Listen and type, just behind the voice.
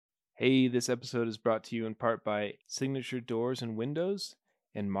Hey, this episode is brought to you in part by Signature Doors and Windows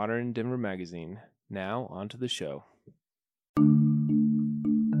and Modern Denver Magazine. Now, on to the show.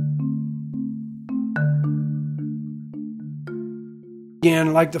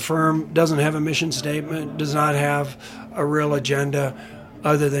 Again, like the firm, doesn't have a mission statement, does not have a real agenda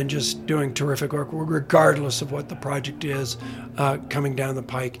other than just doing terrific work, regardless of what the project is coming down the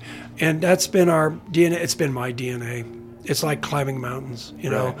pike. And that's been our DNA. It's been my DNA. It's like climbing mountains,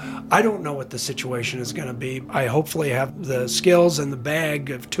 you know. Right. I don't know what the situation is going to be. I hopefully have the skills and the bag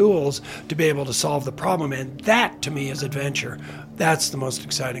of tools to be able to solve the problem. And that, to me, is adventure. That's the most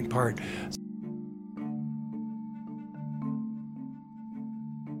exciting part.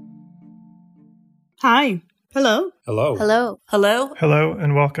 Hi. Hello. Hello. Hello. Hello. Hello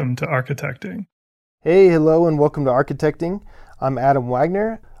and welcome to Architecting. Hey, hello and welcome to Architecting. I'm Adam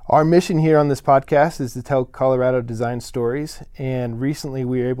Wagner. Our mission here on this podcast is to tell Colorado design stories, and recently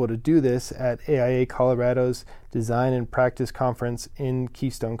we were able to do this at AIA Colorado's Design and Practice Conference in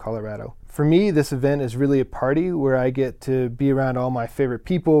Keystone, Colorado. For me, this event is really a party where I get to be around all my favorite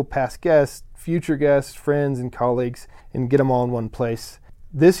people, past guests, future guests, friends, and colleagues, and get them all in one place.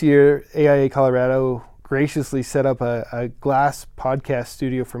 This year, AIA Colorado graciously set up a glass podcast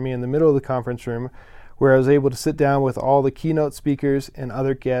studio for me in the middle of the conference room, where I was able to sit down with all the keynote speakers and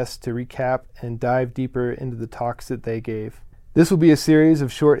other guests to recap and dive deeper into the talks that they gave. This will be a series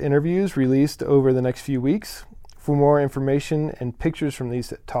of short interviews released over the next few weeks. For more information and pictures from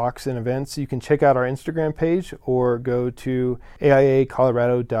these talks and events, you can check out our Instagram page or go to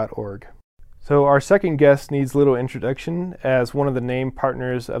aiacolorado.org. So our second guest needs little introduction as one of the name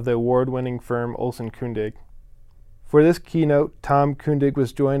partners of the award-winning firm Olson Kundig. For this keynote, Tom Kundig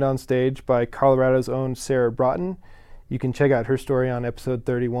was joined on stage by Colorado's own Sarah Broughton. You can check out her story on episode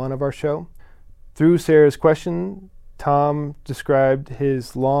 31 of our show. Through Sarah's question, Tom described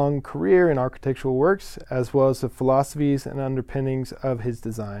his long career in architectural works, as well as the philosophies and underpinnings of his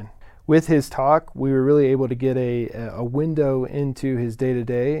design. With his talk, we were really able to get a window into his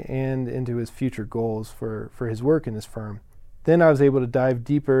day-to-day and into his future goals for his work in his firm. Then I was able to dive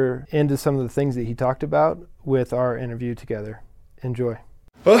deeper into some of the things that he talked about with our interview together. Enjoy.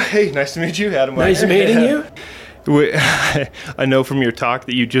 Well, hey, nice to meet you, Adam. Nice meeting you. I know from your talk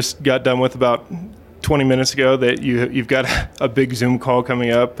that you just got done with about 20 minutes ago that you've got a big Zoom call coming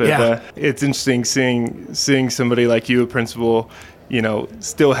up. Yeah. It's interesting seeing somebody like you, a principal, you know,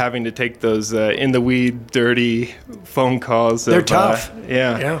 still having to take those in the weed, dirty phone calls. They're tough.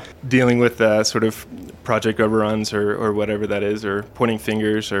 Yeah. Dealing with sort of project overruns or whatever that is, or pointing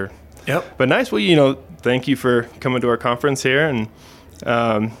fingers or. Yep. But nice. Well, you know, thank you for coming to our conference here, and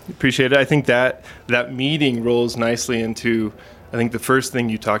appreciate it. I think that meeting rolls nicely into, I think, the first thing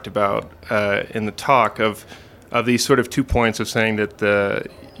you talked about in the talk of these sort of 2 points of saying that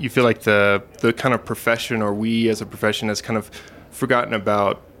you feel like the kind of profession, or we as a profession, has kind of forgotten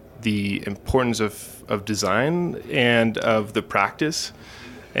about the importance of design and of the practice.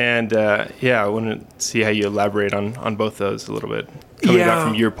 And I want to see how you elaborate on both those a little bit, coming back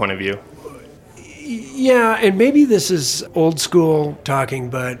from your point of view. Yeah, and maybe this is old school talking,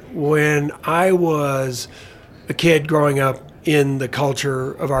 but when I was a kid growing up in the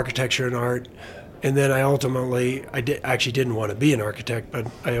culture of architecture and art, and then I actually didn't want to be an architect, but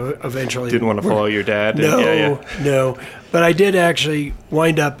I eventually didn't want to follow your dad. No. But I did actually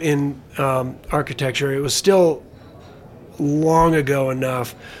wind up in architecture. It was still long ago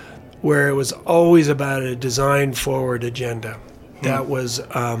enough where it was always about a design forward agenda. That was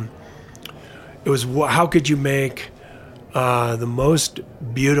it was how could you make the most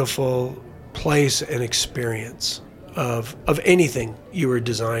beautiful place and experience of anything you were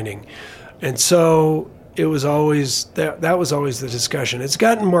designing. And so it was always that was always the discussion. It's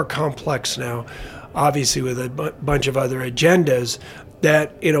gotten more complex now, obviously, with a bunch of other agendas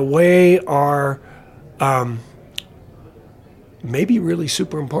that in a way are maybe really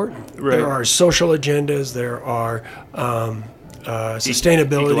super important. Right. There are social agendas, there are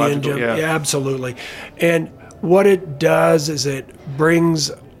sustainability agendas. Yeah, absolutely. And what it does is it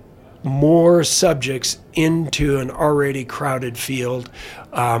brings more subjects into an already crowded field.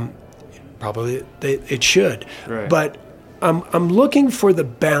 Probably it should. Right. But I'm looking for the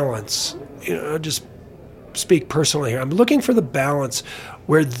balance. You know, I'll just speak personally here. I'm looking for the balance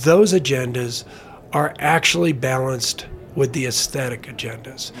where those agendas are actually balanced with the aesthetic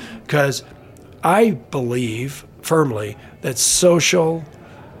agendas. Because I believe firmly that social,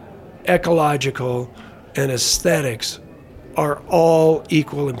 ecological, and aesthetics are all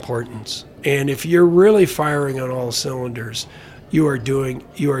equal importance. And if you're really firing on all cylinders, you are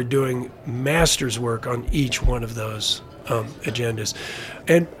doing master's work on each one of those agendas.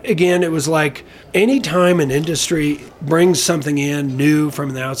 And again, it was like anytime an industry brings something in new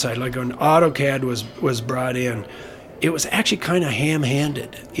from the outside, like when AutoCAD was brought in, it was actually kind of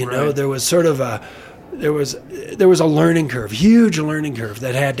ham-handed. You know, there was sort of there was a learning curve, huge learning curve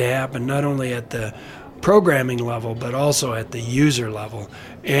that had to happen not only at the programming level but also at the user level.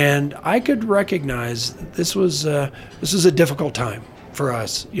 And I could recognize this was a difficult time for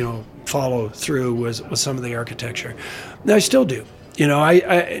us, you know, follow through with some of the architecture. And I still do. You know,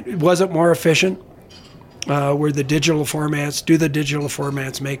 it wasn't more efficient. Were the digital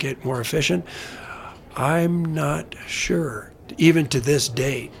formats make it more efficient? I'm not sure, even to this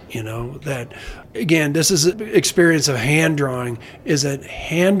date, you know, that, again, this is an experience of hand drawing, is that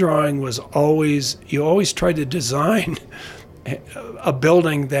hand drawing was you always tried to design a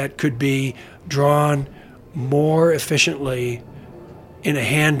building that could be drawn more efficiently in a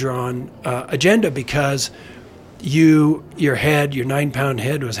hand-drawn agenda, because your 9-pound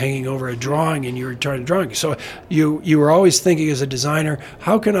head was hanging over a drawing and you were trying to draw. So you were always thinking as a designer,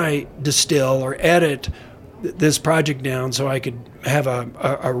 how can I distill or edit this project down so I could have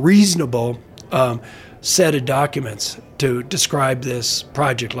a reasonable set of documents to describe this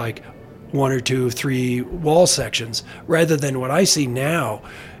project, like 1 or 2, 3 wall sections, rather than what I see now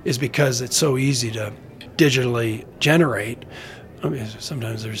is, because it's so easy to digitally generate. I mean,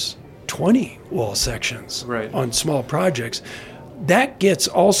 sometimes there's 20 wall sections on small projects. That gets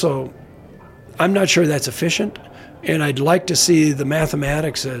also, I'm not sure that's efficient, and I'd like to see the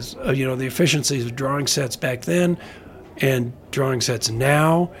mathematics as, you know, the efficiencies of drawing sets back then and drawing sets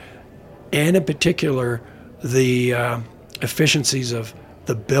now, and in particular the efficiencies of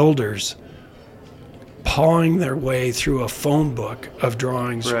the builders pawing their way through a phone book of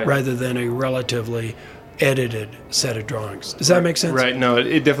drawings rather than a relatively edited set of drawings. Does that make sense? Right. No,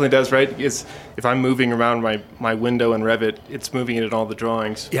 it definitely does. Right. If I'm moving around my window in Revit, it's moving it in all the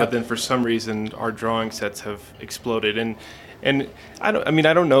drawings. Yep. But then for some reason, our drawing sets have exploded. And I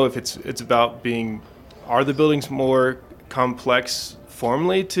don't know if it's about are the buildings more complex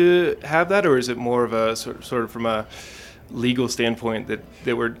formally to have that, or is it more of a sort of from a legal standpoint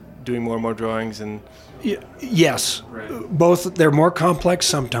that we're doing more and more drawings and. Yes, both. They're more complex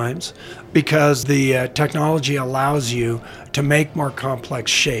sometimes because the technology allows you to make more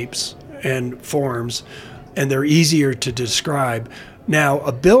complex shapes and forms, and they're easier to describe. Now,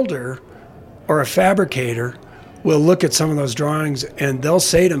 a builder or a fabricator will look at some of those drawings and they'll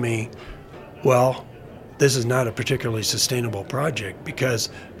say to me, well, this is not a particularly sustainable project because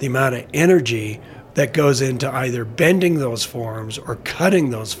the amount of energy that goes into either bending those forms or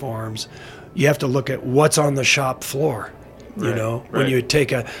cutting those forms, you have to look at what's on the shop floor. You know, when you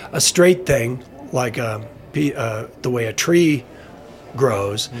take a straight thing like the way a tree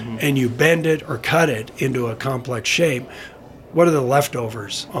grows, and you bend it or cut it into a complex shape, what are the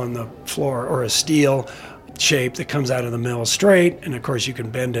leftovers on the floor? Or a steel shape that comes out of the mill straight, and of course you can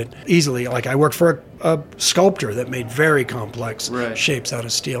bend it easily. Like I worked for a sculptor that made very complex shapes out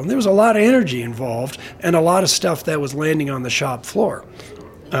of steel, and there was a lot of energy involved and a lot of stuff that was landing on the shop floor.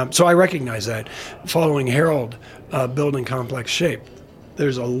 So I recognize that. Following Harold building complex shape,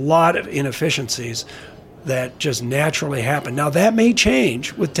 there's a lot of inefficiencies that just naturally happen. Now that may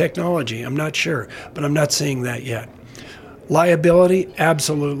change with technology, I'm not sure, but I'm not seeing that yet. Liability,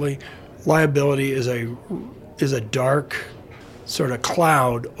 absolutely. Liability is a dark sort of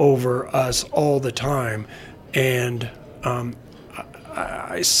cloud over us all the time, and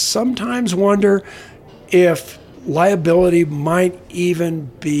I sometimes wonder if liability might even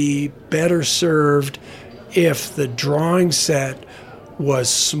be better served if the drawing set was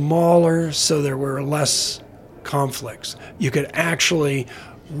smaller so there were less conflicts. You could actually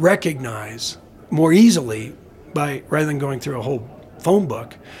recognize more easily rather than going through a whole phone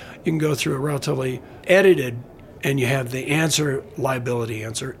book, you can go through a relatively edited and you have the liability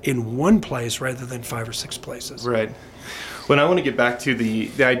answer in one place rather than 5 or 6 places. Right. Well, I want to get back to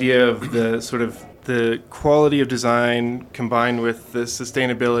the idea of the sort of the quality of design combined with the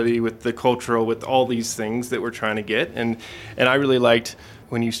sustainability, with the cultural, with all these things that we're trying to get. And I really liked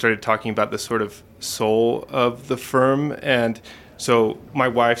when you started talking about the sort of soul of the firm. And so my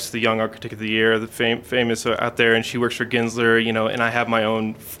wife's the Young Architect of the Year, the famous out there, and she works for Gensler, you know, and I have my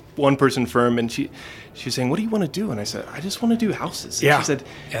own one-person firm, and she was saying, what do you want to do? And I said, I just want to do houses. And she said,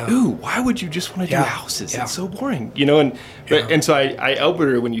 ooh, why would you just want to do houses? It's so boring, you know? And so I elbowed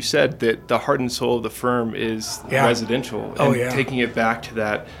her when you said that the heart and soul of the firm is residential, and taking it back to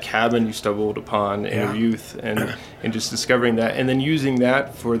that cabin you stumbled upon in your youth, and just discovering that, and then using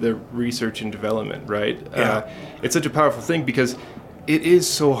that for the research and development, right? It's such a powerful thing because it is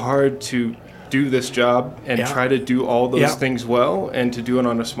so hard to do this job and try to do all those things well, and to do it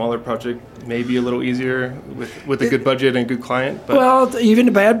on a smaller project maybe a little easier with a good budget and a good client. But well, even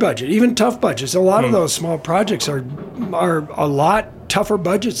a bad budget, even tough budgets. A lot of those small projects are a lot tougher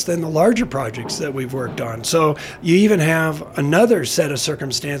budgets than the larger projects that we've worked on. So you even have another set of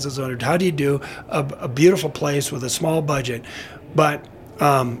circumstances on it. How do you do a beautiful place with a small budget? But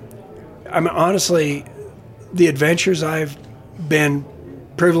I mean, honestly, the adventures I've been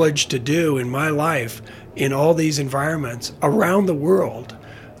privileged to do in my life in all these environments around the world,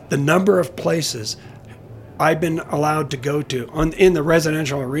 the number of places I've been allowed to go to in the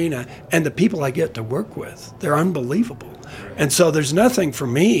residential arena, and the people I get to work with, they're unbelievable. And so there's nothing for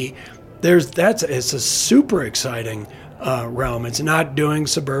me. It's a super exciting realm. It's not doing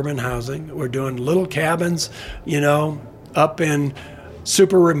suburban housing. We're doing little cabins, up in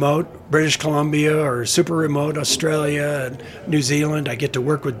super remote British Columbia or super remote Australia and New Zealand. I get to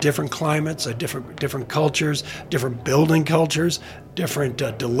work with different climates, different cultures, different building cultures, different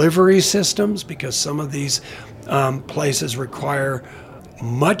delivery systems, because some of these places require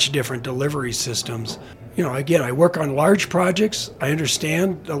much different delivery systems. Again, I work on large projects. I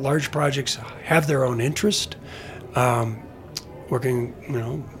understand that large projects have their own interest. Working,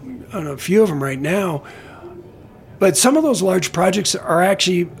 on a few of them right now. But some of those large projects are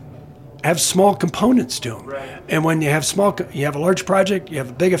actually have small components to them. Right. And when you have a large project, you have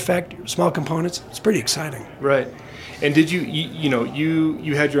a big effect, small components, it's pretty exciting. Right. And did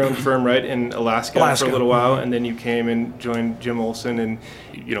you had your own firm, right, in Alaska for a little while, and then you came and joined Jim Olson and,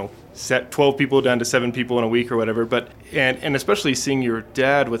 set 12 people down to 7 people in a week or whatever. But and especially seeing your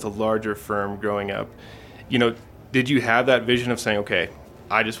dad with a larger firm growing up, did you have that vision of saying, okay,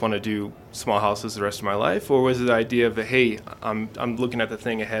 I just want to do small houses the rest of my life? Or was it the idea of, hey, I'm looking at the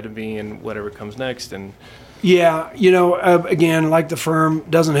thing ahead of me and whatever comes next? And yeah, again, like the firm,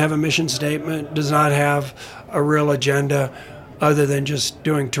 doesn't have a mission statement, does not have a real agenda other than just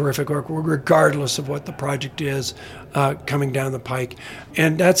doing terrific work, regardless of what the project is coming down the pike.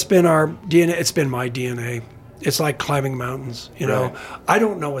 And that's been our DNA. It's been my DNA. It's like climbing mountains, Right. I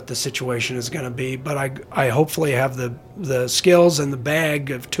don't know what the situation is going to be, but I hopefully have the skills and the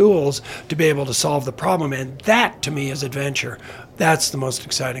bag of tools to be able to solve the problem. And that, to me, is adventure. That's the most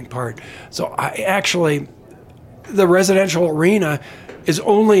exciting part. So the residential arena is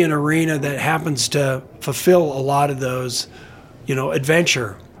only an arena that happens to fulfill a lot of those,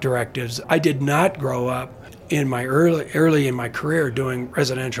 adventure directives. I did not grow up in my early in my career doing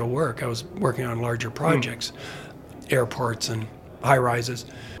residential work. I was working on larger projects, airports and high rises.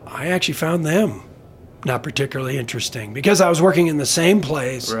 I actually found them not particularly interesting because I was working in the same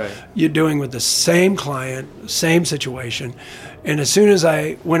place, right. You're doing with the same client, same situation. And as soon as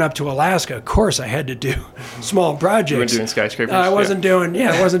I went up to Alaska, of course I had to do small projects. You weren't doing skyscrapers? I wasn't doing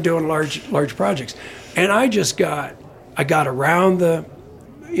large projects. And I got around the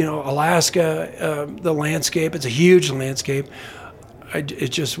Alaska, the landscape. It's a huge landscape. It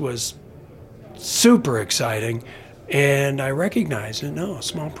just was super exciting. And I recognized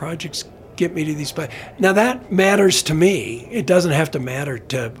small projects get me to these places. Now that matters to me. It doesn't have to matter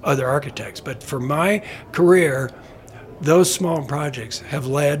to other architects. But for my career, those small projects have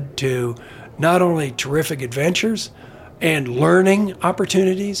led to not only terrific adventures and learning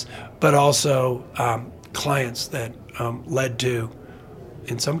opportunities, but also clients that led to,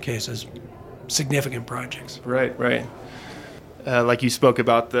 in some cases, significant projects. Right. Like you spoke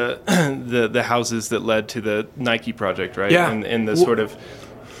about the houses that led to the Nike project, right? Yeah. And the sort of,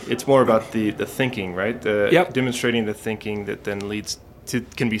 it's more about the thinking, right? Demonstrating the thinking that then leads to,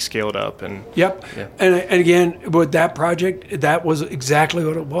 can be scaled up. And Yep. Yeah. And again, with that project, that was exactly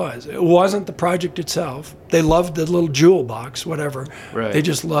what it was. It wasn't the project itself. They loved the little jewel box, whatever. Right. They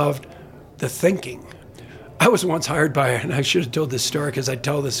just loved the thinking. I was once hired by, and I should have told this story because I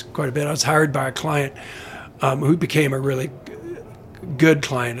tell this quite a bit. I was hired by a client who became a really good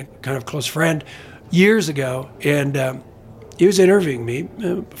client, a kind of close friend, years ago. And he was interviewing me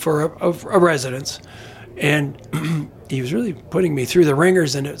for a residence. And he was really putting me through the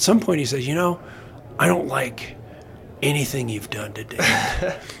ringers. And at some point he says, I don't like anything you've done today.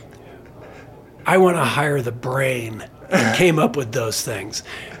 I want to hire the brain that came up with those things.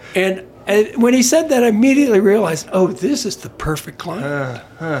 And when he said that, I immediately realized, this is the perfect client.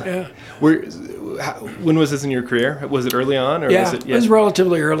 Yeah. When was this in your career? Was it early on? Or was it, it was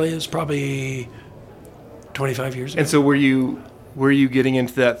relatively early. It was probably 25 years ago. And so were you getting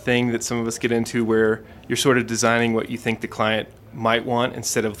into that thing that some of us get into where you're sort of designing what you think the client might want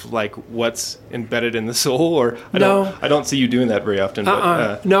instead of like what's embedded in the soul? Or I don't see you doing that very often.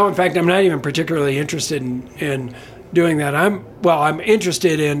 No, in fact, I'm not even particularly interested in doing that. I'm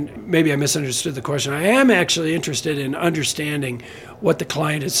interested in, maybe I misunderstood the question. I am actually interested in understanding what the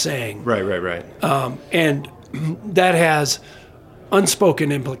client is saying. Right. And that has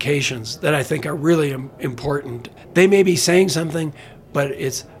unspoken implications that I think are really important. They may be saying something, but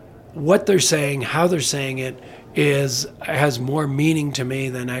it's what they're saying, how they're saying it has more meaning to me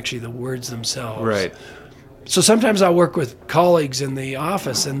than actually the words themselves. Right. So sometimes I'll work with colleagues in the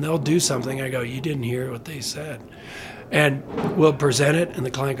office and they'll do something. I go, you didn't hear what they said. And we'll present it and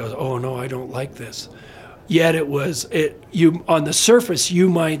the client goes, oh no, I don't like this. Yet you on the surface, you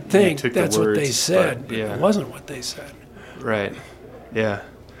might think that's what they said, but it wasn't what they said. Right. Yeah.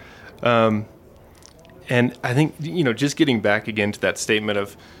 And I think, just getting back again to that statement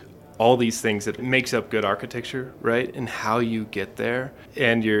of all these things that makes up good architecture, right? And how you get there.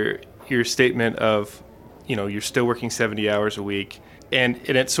 And your statement of, you're still working 70 hours a week. And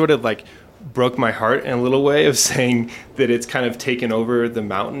it sort of like broke my heart in a little way of saying that it's kind of taken over the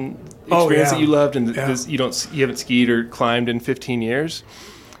mountain experience that you loved, and you haven't skied or climbed in 15 years.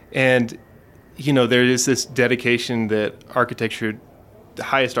 And, there is this dedication that the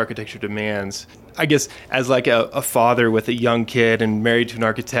highest architecture demands. I guess as like a father with a young kid and married to an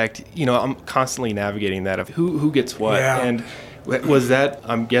architect, I'm constantly navigating that of who gets what. Yeah. And was that,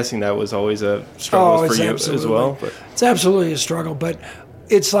 I'm guessing that was always a struggle for you as well? But. It's absolutely a struggle, but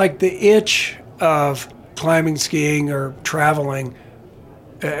it's like the itch of climbing, skiing, or traveling,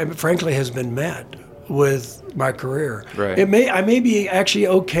 frankly, has been met with my career. Right. I may be actually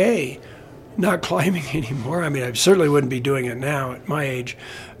okay not climbing anymore. I mean, I certainly wouldn't be doing it now at my age.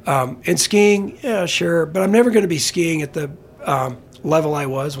 And skiing, yeah, sure, but I'm never going to be skiing at the level I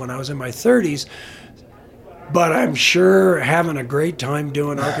was when I was in my 30s. But I'm sure having a great time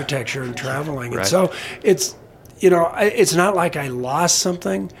doing architecture and traveling. Right. And so it's not like I lost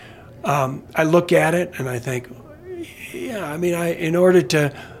something. I look at it and I think,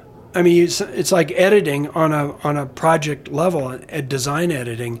 it's like editing on a project level, at design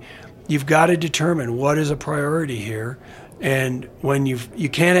editing. You've got to determine what is a priority here, and when you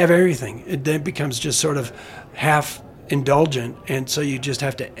can't have everything, it then becomes just sort of half indulgent, and so you just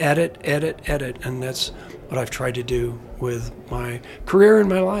have to edit, and that's what I've tried to do with my career and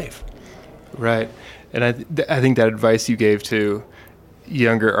my life. Right, and I think that advice you gave to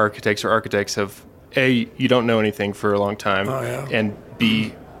younger architects or architects of A, you don't know anything for a long time, and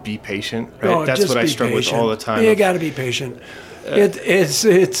B, be patient. Right, that's what I struggle with all the time. You got to be patient.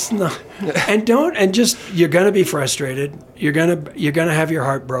 It's not, and just you're gonna be frustrated. You're gonna have your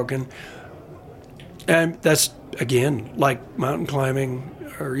heart broken, and that's again like mountain climbing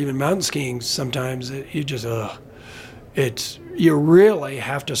or even mountain skiing. Sometimes you really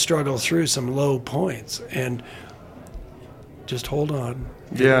have to struggle through some low points and just hold on.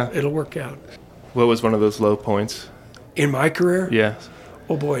 Yeah, it'll work out. What was one of those low points in my career? Yeah.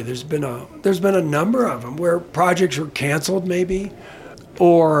 Oh boy, there's been a number of them where projects were canceled maybe,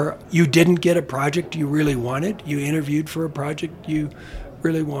 or you didn't get a project you really wanted. You interviewed for a project you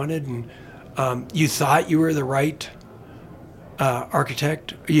really wanted, and you thought you were the right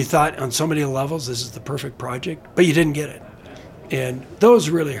architect. You thought on so many levels this is the perfect project, but you didn't get it. And those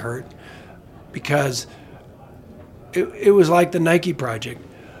really hurt because it was like the Nike project.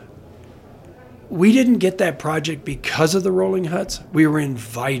 We didn't get that project because of the rolling huts. We were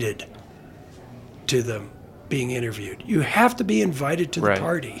invited to them being interviewed. You have to be invited to the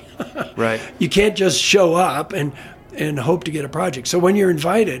party. Right. You can't just show up and hope to get a project. So when you're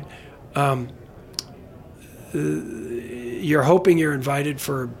invited, you're hoping you're invited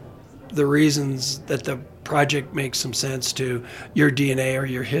for the reasons that the project makes some sense to your DNA or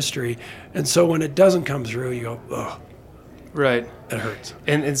your history. And so when it doesn't come through, you go, oh. Right. It hurts.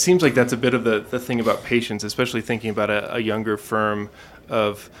 And it seems like that's a bit of the thing about patience, especially thinking about a younger firm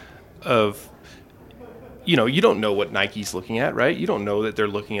of you don't know what Nike's looking at, right? You don't know that they're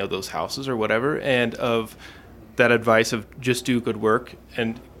looking at those houses or whatever, and of that advice of just do good work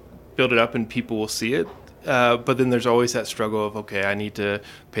and build it up and people will see it. But then there's always that struggle of, okay, I need to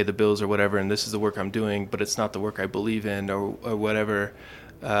pay the bills or whatever, and this is the work I'm doing, but it's not the work I believe in or whatever.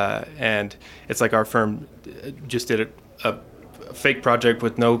 And it's like our firm just did a fake project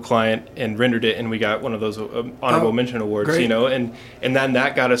with no client and rendered it, and we got one of those honorable mention awards, great. And then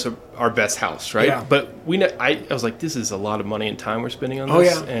that got us our best house, right? Yeah. But I was like, this is a lot of money and time we're spending on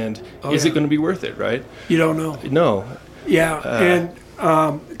this, and is it going to be worth it, right? You don't know. No. Yeah,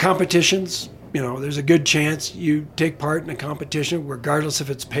 and competitions, there's a good chance you take part in a competition, regardless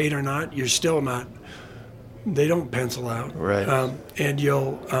if it's paid or not, you're still not, they don't pencil out. Right. And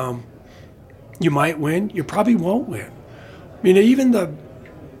you might win, you probably won't win. I mean, even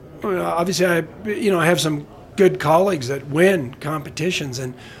obviously I have some good colleagues that win competitions,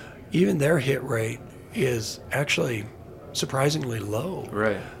 and even their hit rate is actually surprisingly low.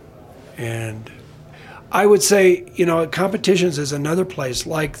 Right. And I would say, competitions is another place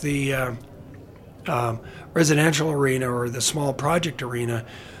like the residential arena or the small project arena.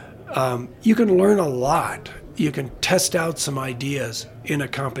 You can learn a lot. You can test out some ideas in a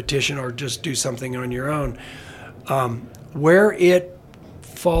competition or just do something on your own. Where it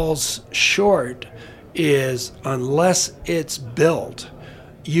falls short is unless it's built,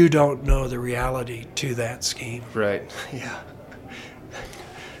 you don't know the reality to that scheme. Right. Yeah.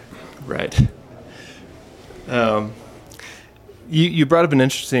 Right. You brought up an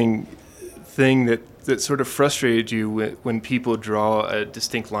interesting thing that sort of frustrated you when people draw a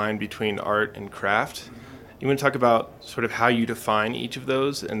distinct line between art and craft. You want to talk about sort of how you define each of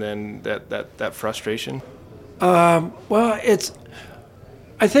those, and then that frustration? Well,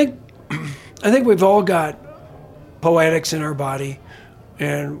 I think we've all got poetics in our body,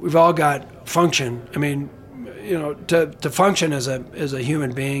 and we've all got function. I mean, to function as a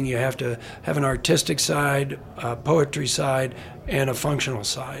human being, you have to have an artistic side, a poetry side, and a functional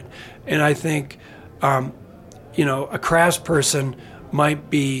side. And I think, a craftsperson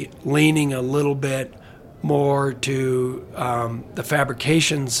might be leaning a little bit more to the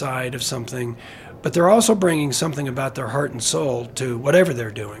fabrication side of something, but they're also bringing something about their heart and soul to whatever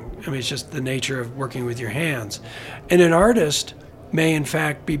they're doing. I mean, it's just the nature of working with your hands. And an artist may, in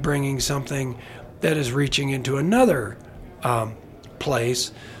fact, be bringing something that is reaching into another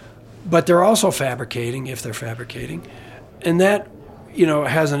place, but they're also fabricating, if they're fabricating, and that,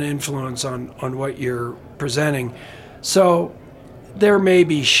 has an influence on what you're presenting. So there may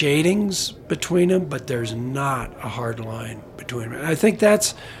be shadings between them, but there's not a hard line between them. And I think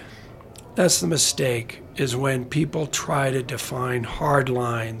that's the mistake, is when people try to define hard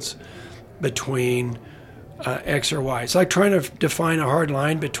lines between X or Y. It's like trying to define a hard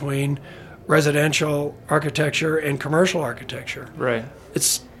line between residential architecture and commercial architecture. Right.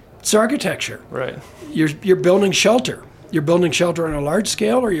 It's architecture. Right. You're building shelter. You're building shelter on a large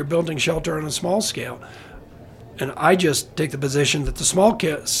scale, or you're building shelter on a small scale. And I just take the position that the small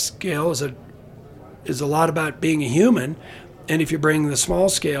scale is a lot about being a human. And if you bring the small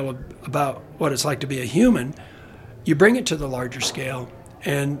scale about what it's like to be a human, you bring it to the larger scale,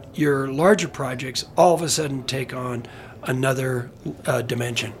 and your larger projects all of a sudden take on another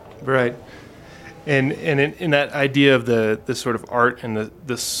dimension. Right. And in that idea of the sort of art and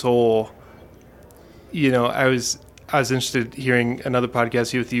the soul, I was interested hearing another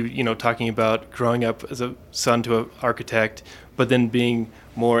podcast with you, talking about growing up as a son to an architect, but then being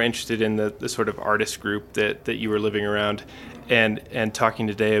more interested in the sort of artist group that you were living around, and talking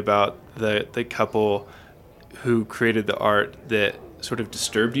today about the couple who created the art that sort of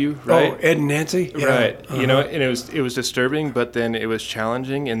disturbed you, right? Oh, Ed and Nancy? Yeah. Right. Uh-huh. And it was disturbing, but then it was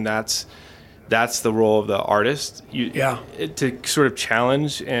challenging, and that's the role of the artist. To sort of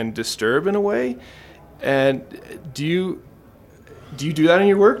challenge and disturb in a way. And do you do that in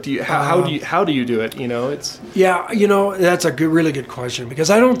your work? How do you do it? It's that's a really good question,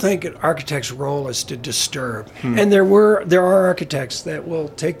 because I don't think an architect's role is to disturb. And there are architects that will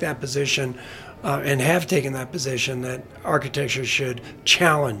take that position, and have taken that position, that architecture should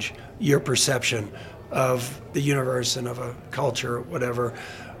challenge your perception of the universe and of a culture, or whatever.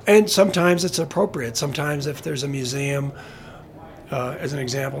 And sometimes it's appropriate. Sometimes if there's a museum, as an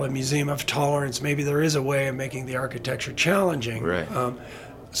example, a museum of tolerance, maybe there is a way of making the architecture challenging, right.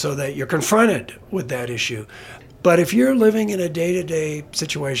 So that you're confronted with that issue. But if you're living in a day-to-day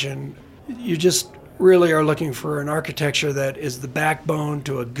situation, you just really are looking for an architecture that is the backbone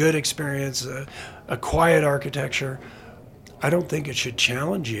to a good experience, a quiet architecture. I don't think it should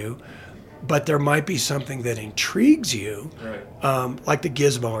challenge you, but there might be something that intrigues you, right. Like the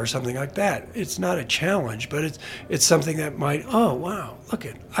gizmo or something like that. It's not a challenge, but it's something that might, oh, wow, look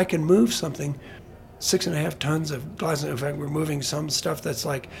I can move something 6.5 tons of glass. In fact, we're moving some stuff that's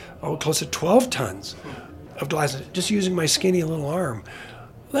like, close to 12 tons of glass, just using my skinny little arm.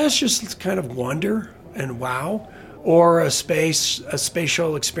 That's just kind of wonder and wow, or a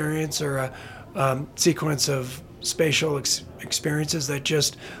spatial experience, or a sequence of spatial experiences that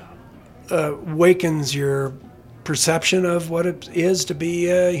just wakens your perception of what it is to be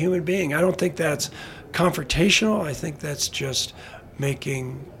a human being. I don't think that's confrontational. I think that's just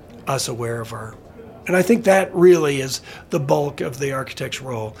making us aware of and I think that really is the bulk of the architect's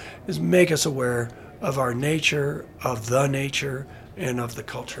role, is make us aware of our nature, of the nature, and of the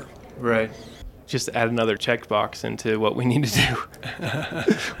culture. Right. Just add another checkbox into what we need to do,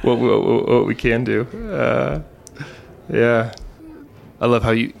 what we can do. Yeah. I love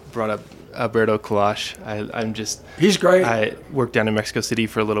how you brought up Alberto Kalash. I'm just... He's great. I worked down in Mexico City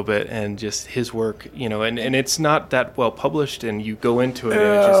for a little bit, and just his work, and it's not that well published, and you go into it and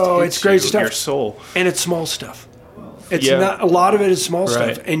it just hits it's great stuff. Your soul. And it's small stuff. It's not a lot of it is small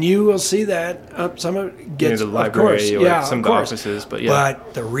stuff, and you will see that some of it gets the library or some of the offices, but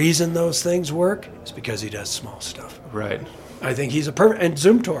But the reason those things work is because he does small stuff. Right. I think he's a perfect and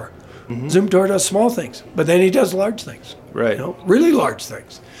Zoomtor. Zoomtor does small things, but then he does large things. Right. Really large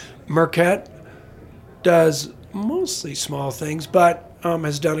things. Marquette does mostly small things, but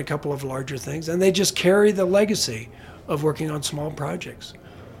has done a couple of larger things, and they just carry the legacy of working on small projects,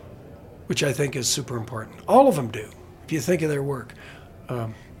 which I think is super important. All of them do. If you think of their work,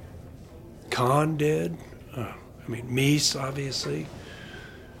 Kahn did. Mies, obviously.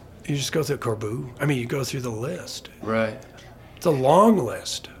 You just go through Corbu. You go through the list. Right. It's a long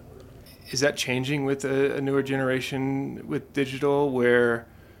list. Is that changing with a newer generation with digital, where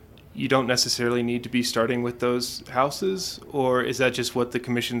you don't necessarily need to be starting with those houses, or is that just what the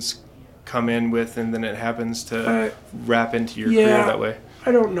commissions come in with, and then it happens to wrap into your career that way?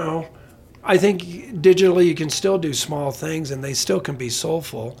 I don't know. I think digitally you can still do small things, and they still can be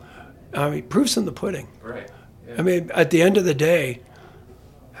soulful. Proof's in the pudding. Right. Yeah. At the end of the day,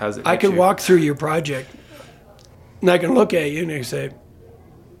 I can walk through your project, and I can look at you and I can say,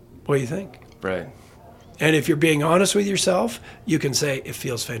 what do you think? Right. And if you're being honest with yourself, you can say it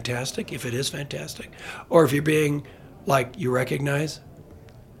feels fantastic, if it is fantastic. Or if you're being like you recognize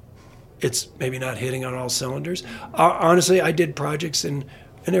it's maybe not hitting on all cylinders. Honestly, I did projects and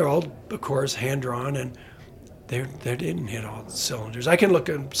they're all, of course, hand-drawn, and they didn't hit all the cylinders. I can look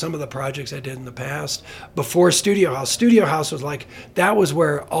at some of the projects I did in the past before Studio House. Studio House was like, that was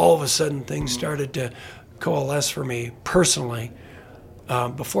where all of a sudden things started to coalesce for me personally.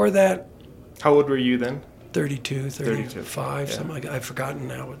 Before that... How old were you then? 32, 35, something like that. I've forgotten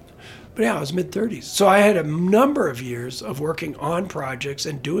now. But yeah, I was mid-30s. So I had a number of years of working on projects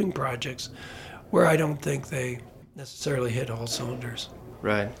and doing projects where I don't think they necessarily hit all cylinders.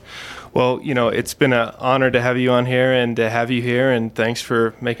 Right. Well, it's been an honor to have you on here and to have you here, and thanks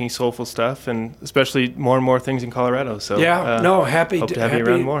for making soulful stuff, and especially more and more things in Colorado. So happy to have you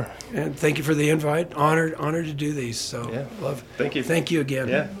around more. And thank you for the invite. Honored to do these. So love. Thank you. Thank you again.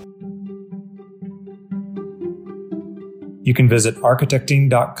 Yeah. You can visit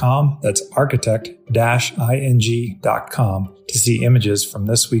architecting.com, that's architect-ing.com, to see images from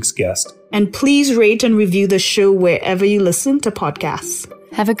this week's guest. And please rate and review the show wherever you listen to podcasts.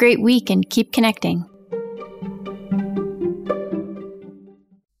 Have a great week and keep connecting.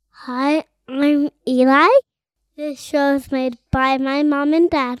 Hi, I'm Eli. This show is made by my mom and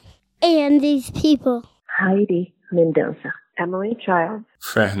dad and these people. Heidi Mendoza. Emily Childs.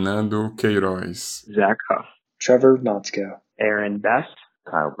 Fernando Queiroz. Zach Huff. Trevor Notsko. Aaron Best.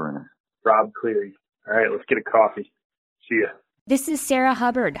 Kyle Bruner. Rob Cleary. All right, let's get a coffee. See ya. This is Sarah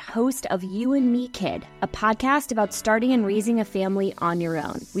Hubbard, host of You and Me Kid, a podcast about starting and raising a family on your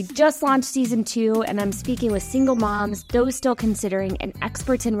own. We just launched season 2, and I'm speaking with single moms, those still considering, and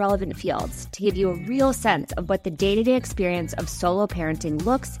experts in relevant fields to give you a real sense of what the day-to-day experience of solo parenting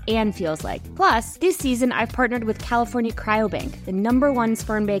looks and feels like. Plus, this season, I've partnered with California Cryobank, the #1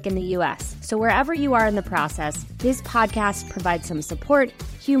 sperm bank in the U.S. So wherever you are in the process, this podcast provides some support,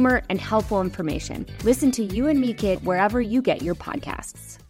 humor, and helpful information. Listen to You and Me Kid wherever you get your podcasts.